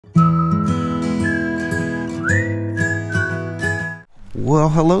Well,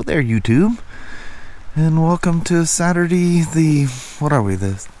 hello there, YouTube, and welcome to Saturday, what are we,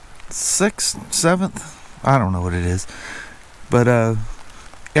 the 6th, 7th? I don't know what it is, but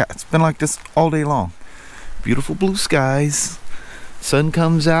yeah, it's been like this all day long. Beautiful blue skies, sun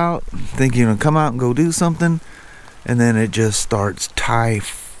comes out, think you're gonna come out and go do something, and then it just starts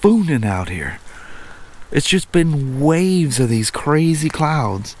typhooning out here. It's just been waves of these crazy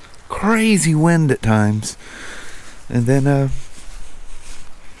clouds, crazy wind at times, and then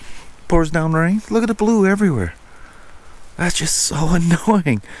pours down rain. Look at the blue everywhere. That's just so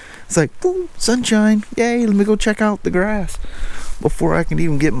annoying. It's like, boom, sunshine, yay, let me go check out the grass. Before I can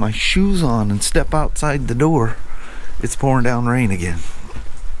even get my shoes on and step outside the door, it's pouring down rain again.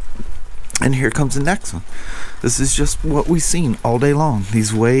 And here comes the next one. This is just what we've seen all day long.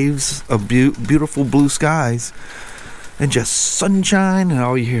 These waves of beautiful blue skies and just sunshine, and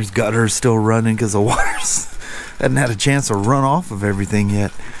all you hear is gutters still running because the water's hadn't had a chance to run off of everything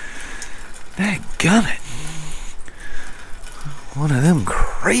yet. Dadgummit. One of them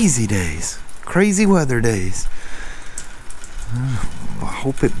crazy days. Crazy weather days. I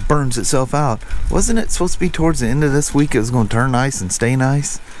hope it burns itself out. Wasn't it supposed to be towards the end of this week it was going to turn nice and stay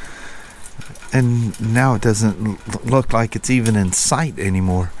nice? And now it doesn't look like it's even in sight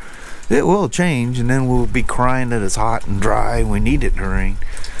anymore. It will change, and then we'll be crying that it's hot and dry. We need it to rain.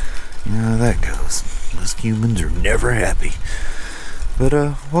 You know how that goes. Us humans are never happy. But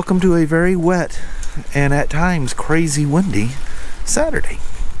welcome to a very wet and at times crazy windy Saturday.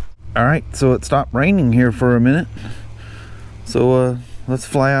 Alright, so it stopped raining here for a minute. So let's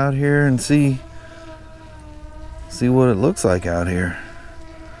fly out here and see what it looks like out here.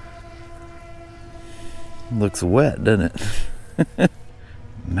 Looks wet, doesn't it?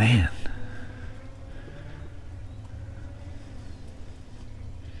 Man.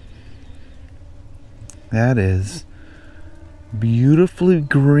 That is beautifully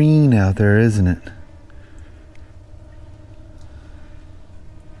green out there, isn't it?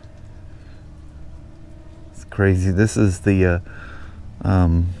 It's crazy. This is the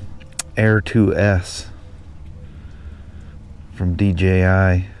Air 2S from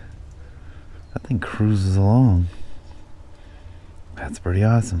DJI. That thing cruises along. That's pretty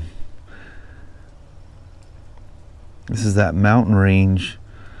awesome. This is that mountain range.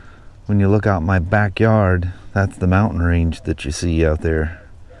 When you look out my backyard, that's the mountain range that you see out there.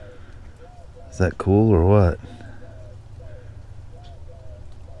 Is that cool or what?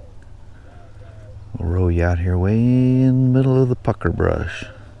 We'll roll you out here way in the middle of the pucker brush.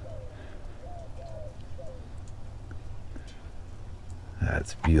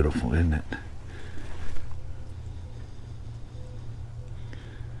 That's beautiful, isn't it?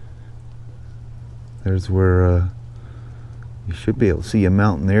 There's where you should be able to see a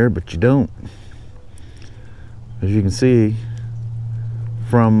mountain there, but you don't. As you can see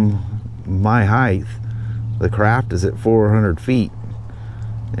from my height, the craft is at 400 feet,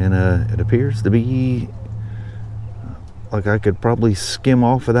 and it appears to be like I could probably skim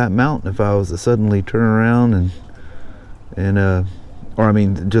off of that mountain if I was to suddenly turn around or I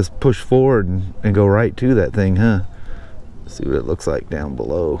mean just push forward and go right to that thing, huh? Let's see what it looks like down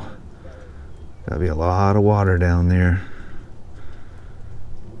below. Gotta be a lot of water down there.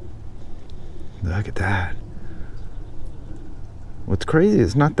 Look at that. What's crazy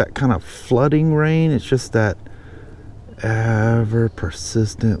is not that kind of flooding rain, it's just that ever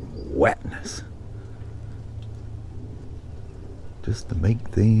persistent wetness. Just to make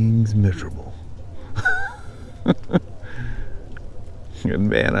things miserable. And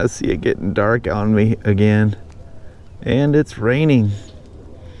man, I see it getting dark on me again. And it's raining.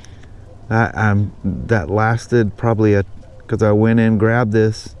 That lasted probably because I went in, grabbed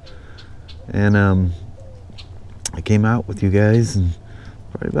this, and I came out with you guys in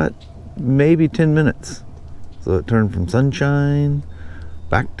probably about maybe 10 minutes. So it turned from sunshine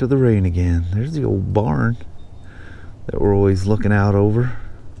back to the rain again. There's the old barn that we're always looking out over.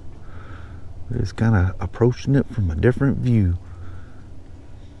 We're just kind of approaching it from a different view.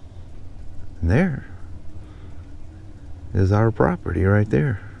 And there is our property right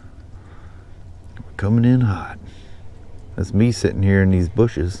there. We're coming in hot. That's me sitting here in these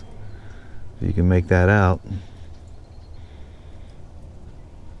bushes. If you can make that out.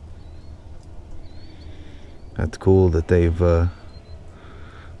 That's cool that they've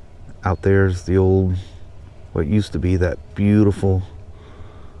out there's the old, what used to be that beautiful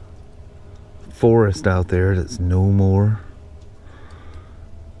forest out there that's no more.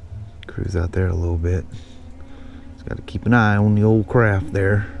 Cruise out there a little bit. Just got to keep an eye on the old craft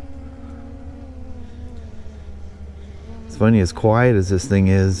there. It's funny, as quiet as this thing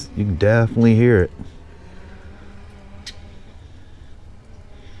is, you can definitely hear it.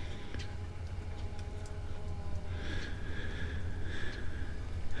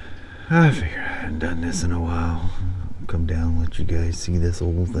 I figure I hadn't done this in a while. Come down and let you guys see this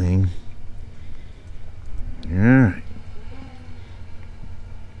whole thing. Alright.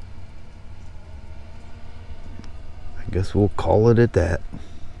 I guess we'll call it at that.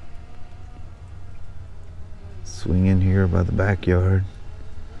 Swing in here by the backyard.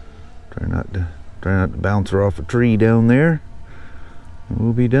 Try not to bounce her off a tree down there. And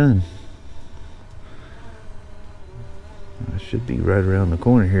we'll be done. I should be right around the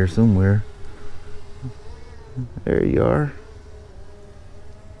corner here somewhere. There you are.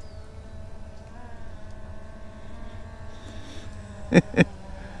 It's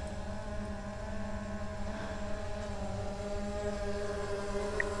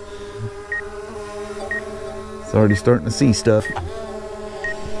already starting to see stuff.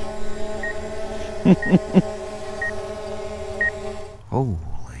 Holy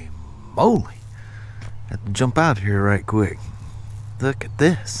moly. Had to jump out here right quick. Look at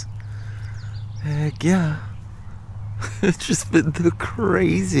this. Heck yeah. It's just been the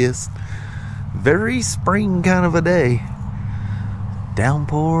craziest, very spring kind of a day.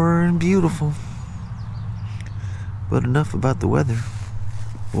 Downpour and beautiful. But enough about the weather.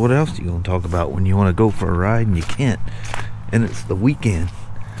 What else are you going to talk about when you want to go for a ride and you can't? And it's the weekend.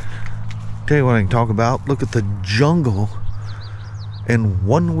 Tell you what I can talk about. Look at the jungle. In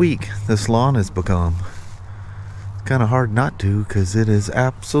 1 week this lawn has become. It's kind of hard not to because it is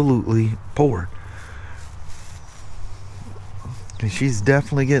absolutely poured. And she's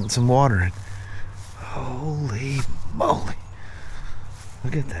definitely getting some watering. Holy moly.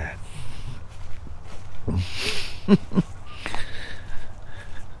 Look at that.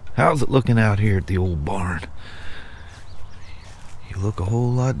 How's it looking out here at the old barn? You look a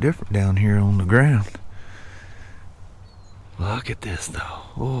whole lot different down here on the ground. Look at this though.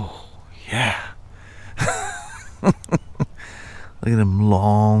 Oh, yeah. Look at them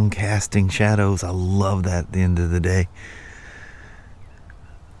long casting shadows. I love that at the end of the day.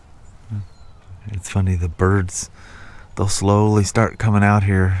 It's funny, the birds, they'll slowly start coming out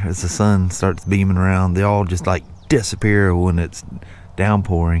here as the sun starts beaming around. They all just like disappear when it's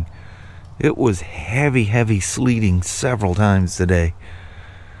downpouring. It was heavy sleeting several times today.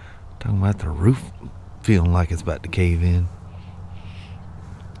 Talking about the roof feeling like it's about to cave in.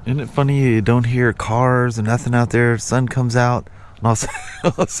 Isn't it funny you don't hear cars and nothing out there? Sun comes out and all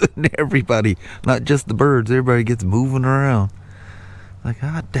of a sudden everybody, not just the birds, everybody gets moving around. Like,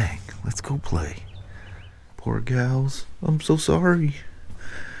 ah, dang, let's go play. Poor gals, I'm so sorry.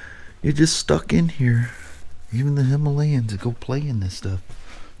 You're just stuck in here. Even the Himalayans that go play in this stuff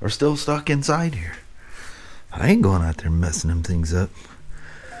are still stuck inside here. I ain't going out there messing them things up.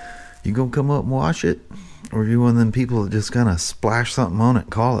 You gonna come up and wash it? Or are you one of them people that just kind of splash something on it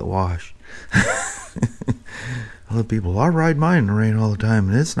and call it wash? Other people, I ride mine in the rain all the time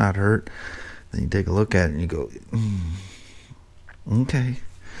and it's not hurt. Then you take a look at it and you go, okay.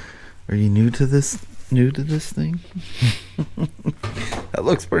 Are you new to this thing? That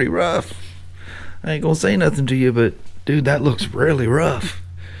looks pretty rough. I ain't gonna say nothing to you, but dude, that looks really rough.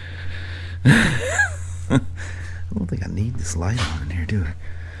 I don't think I need this light on in here, do I?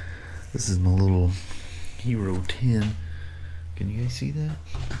 This is my little Hero 10. Can you guys see that?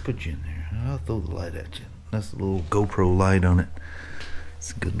 I'll put you in there. I'll throw the light at you. That's a little GoPro light on it.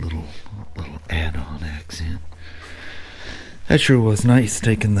 It's a good little add-on accent. That sure was nice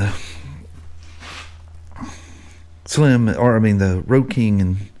taking the the Road King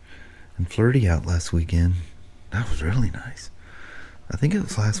and Flirty out last weekend. That was really nice. I think it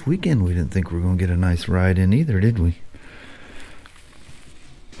was last weekend we didn't think we were going to get a nice ride in either, did we?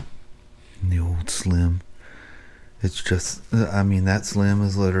 The old Slim. It's just, I mean, that Slim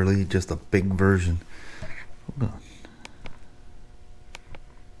is literally just a big version. Hold on.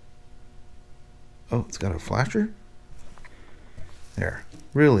 Oh, it's got a flasher? There.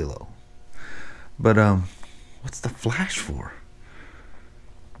 Really low. But, what's the flash for?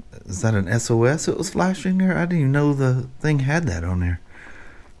 Is that an SOS it was flashing there? I didn't even know the thing had that on there.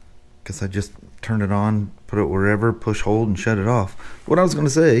 Guess I just turned it on, put it wherever, push hold and shut it off. What I was going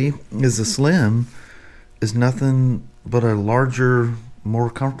to say is the Slim is nothing but a larger, more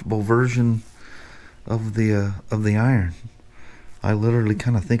comfortable version of the iron. I literally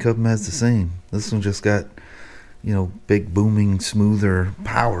kind of think of them as the same. This one just got, you know, big booming, smoother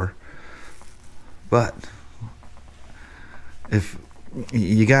power. But if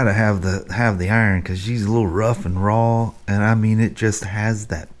you gotta have the iron, because she's a little rough and raw, and I mean it just has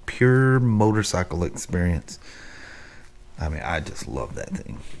that pure motorcycle experience. I mean, I just love that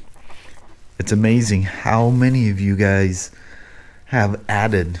thing. It's amazing how many of you guys have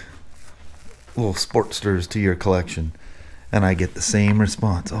added little Sportsters to your collection, And I get the same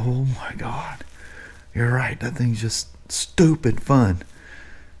response. Oh my God, you're right. That thing's just stupid fun.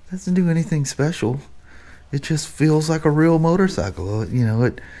 Doesn't do anything special. It just feels like a real motorcycle. You know,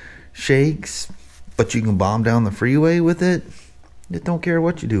 it shakes, but you can bomb down the freeway with it. It don't care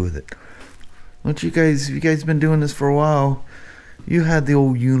what you do with it. Don't you guys been doing this for a while? You had the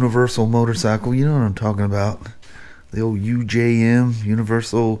old Universal motorcycle. You know what I'm talking about. The old UJM,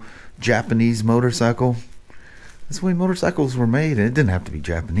 Universal Japanese motorcycle. That's the way motorcycles were made. And it didn't have to be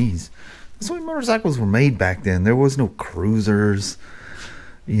Japanese. That's the way motorcycles were made back then. There was no cruisers,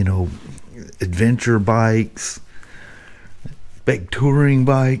 you know, adventure bikes, big touring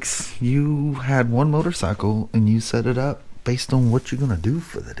bikes. You had one motorcycle and you set it up based on what you're going to do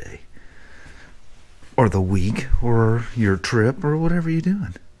for the day. Or the week, or your trip, or whatever you're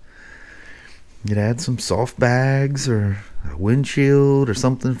doing. You'd add some soft bags, or a windshield, or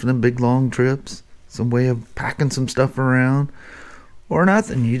something for them big long trips. Some way of packing some stuff around. Or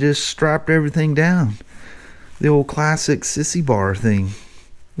nothing, you just strapped everything down. The old classic sissy bar thing.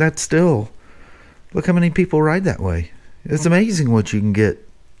 That's still, look how many people ride that way. It's amazing what you can get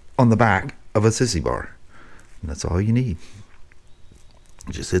on the back of a sissy bar. And that's all you need.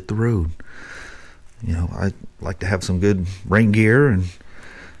 Just hit the road. You know, I like to have some good rain gear and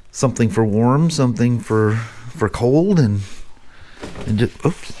something for warm, something for cold, and just,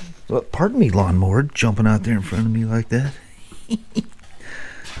 oops, pardon me, lawnmower, jumping out there in front of me like that.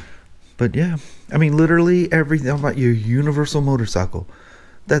 But yeah, I mean, literally everything about your Universal motorcycle.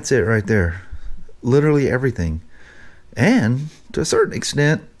 That's it right there. Literally everything. And to a certain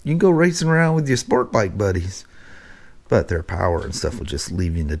extent, you can go racing around with your sport bike buddies. But their power and stuff will just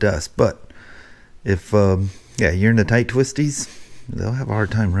leave you in the dust. But if, yeah, you're in the tight twisties, they'll have a hard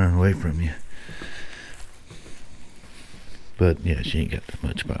time running away from you. But, yeah, she ain't got that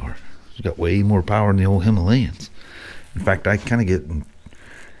much power. She's got way more power than the old Himalayans. In fact, I kind of get,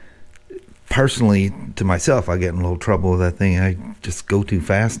 personally, to myself, I get in a little trouble with that thing. I just go too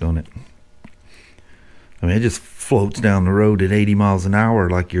fast on it. I mean, it just floats down the road at 80 miles an hour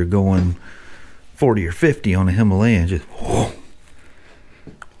like you're going 40 or 50 on a Himalayan. Just, whoa.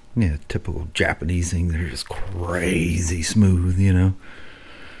 Yeah, typical Japanese thing. They're just crazy smooth, you know.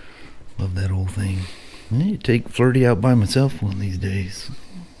 Love that old thing. I need to take Flirty out by myself one of these days.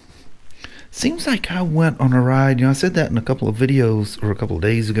 Seems like I went on a ride. You know, I said that in a couple of videos, or a couple of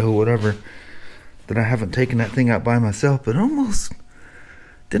days ago, whatever, that I haven't taken that thing out by myself. But almost,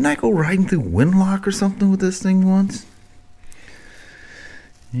 didn't I go riding through Windlock or something with this thing once?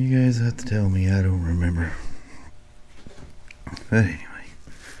 You guys have to tell me. I don't remember. But anyway.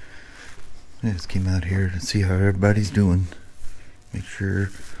 I just came out here to see how everybody's doing. Make sure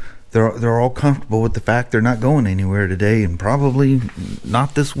they're all comfortable with the fact they're not going anywhere today, and probably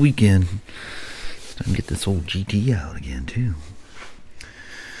not this weekend. It's time to get this old GT out again too.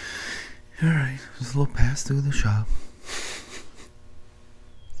 Alright, just a little pass through the shop.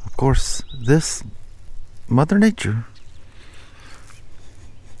 Of course, this Mother Nature.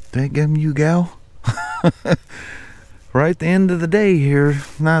 Daggum you gal. Right at the end of the day here,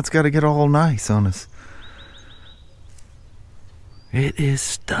 now it's got to get all nice on us. It is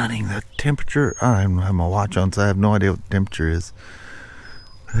stunning. The temperature, I don't have my watch on, so I have no idea what the temperature is.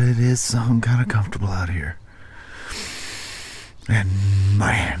 But it is some kind of comfortable out here. And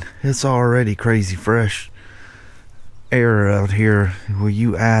man, it's already crazy fresh air out here. Will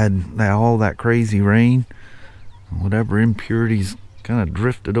you add all that crazy rain? Whatever impurities kind of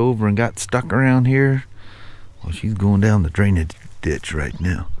drifted over and got stuck around here. Well, she's going down the drainage ditch right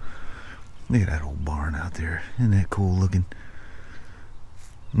now. Look at that old barn out there. Isn't that cool looking?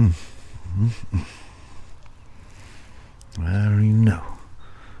 I don't even know.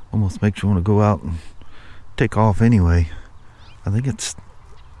 Almost makes you want to go out and take off anyway. I think it's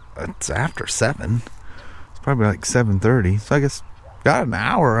after 7. It's probably like 7:30. So I guess got an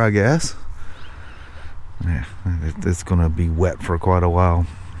hour, I guess. Yeah, it's gonna be wet for quite a while.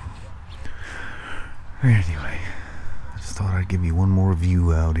 Anyway, I just thought I'd give you one more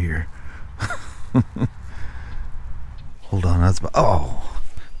view out here. Hold on, oh,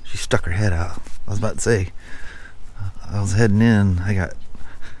 she stuck her head out. I was about to say, I was heading in. I got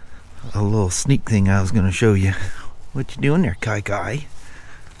a little sneak thing I was going to show you. What you doing there, Kai?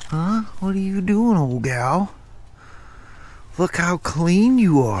 Huh? What are you doing, old gal? Look how clean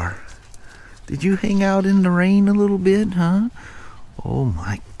you are. Did you hang out in the rain a little bit, huh? Oh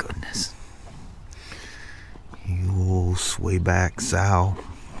my goodness. You old swayback sow.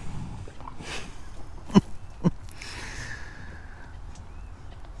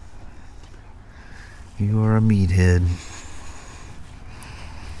 You are a meathead.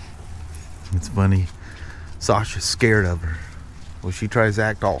 It's funny. Sasha's scared of her. Well, she tries to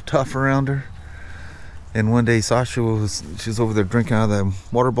act all tough around her. And one day she was over there drinking out of the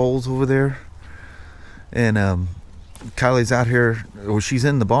water bowls over there. And Kylie's out here, well, she's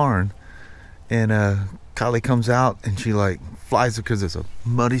in the barn. And Kylie comes out and she like flies because there's a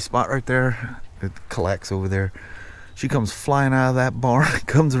muddy spot right there. It collects over there. She comes flying out of that barn,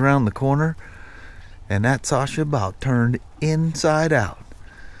 comes around the corner. And that Sasha about turned inside out.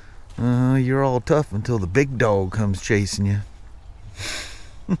 You're all tough until the big dog comes chasing you.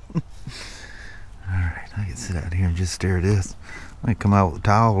 Alright, I can sit out here and just stare at this. I might come out with a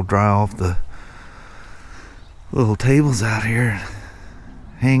towel, dry off the little tables out here, and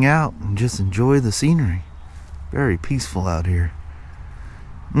hang out and just enjoy the scenery. Very peaceful out here.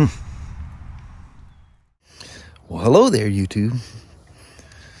 Well, hello there, YouTube.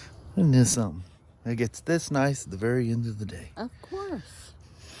 Isn't this something? It gets this nice at the very end of the day. Of course.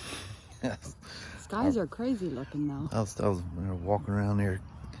 Yes. Skies are crazy looking though. I was walking around there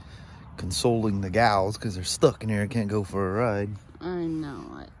consoling the gals because they're stuck in here and can't go for a ride. I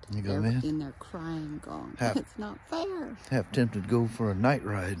know it. You go, They're man? in there crying, going, it's not fair. Half tempted to go for a night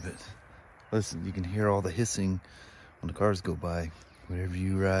ride, but listen, you can hear all the hissing when the cars go by. Whatever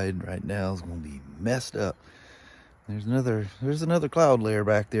you ride right now is going to be messed up. There's another cloud layer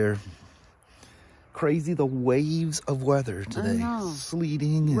back there. Crazy, the waves of weather today. I know.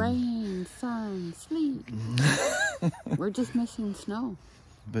 Sleeting and rain, sun, sleet. We're just missing snow.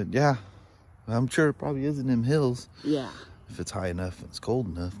 But yeah, I'm sure it probably is in them hills. Yeah. If it's high enough and it's cold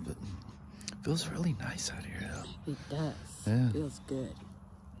enough, but it feels really nice out here though. It does. Yeah. It feels good.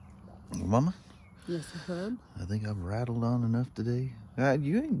 Well, Mama? Yes, Herb? I think I've rattled on enough today.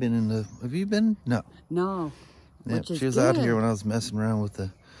 You ain't been in the, have you been? No. No. Yep, she was out here when I was messing around with the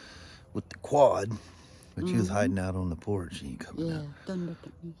quad, but she was hiding out on the porch. She ain't coming out. Don't look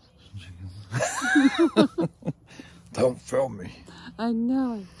at me. Don't film me. I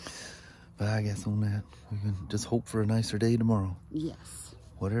know it. But I guess on that, we can just hope for a nicer day tomorrow. Yes.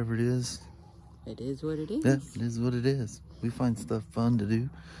 Whatever it is. It is what it is. Yeah, it is what it is. We find stuff fun to do.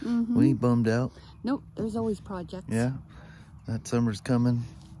 We ain't bummed out. Nope, there's always projects. Yeah, that summer's coming.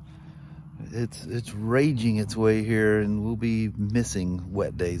 It's raging its way here, and we'll be missing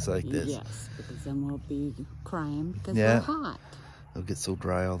wet days like this. Yes, because then we'll be crying because we're hot. It'll get so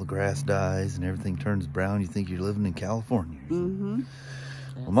dry, all the grass dies, and everything turns brown. You think you're living in California.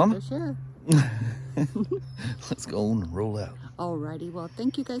 Well, Mama, for sure. Let's go on and roll out. Alrighty, well,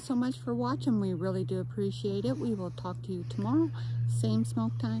 thank you guys so much for watching. We really do appreciate it. We will talk to you tomorrow. Same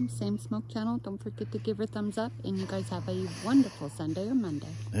smoke time, same smoke channel. Don't forget to give her a thumbs up, and you guys have a wonderful Sunday or Monday.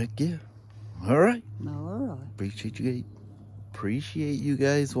 Heck yeah. All right. All right. Appreciate you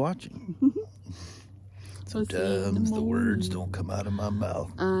guys watching. Sometimes the words don't come out of my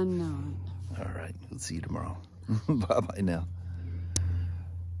mouth. I know. All right. We'll see you tomorrow. Bye-bye now.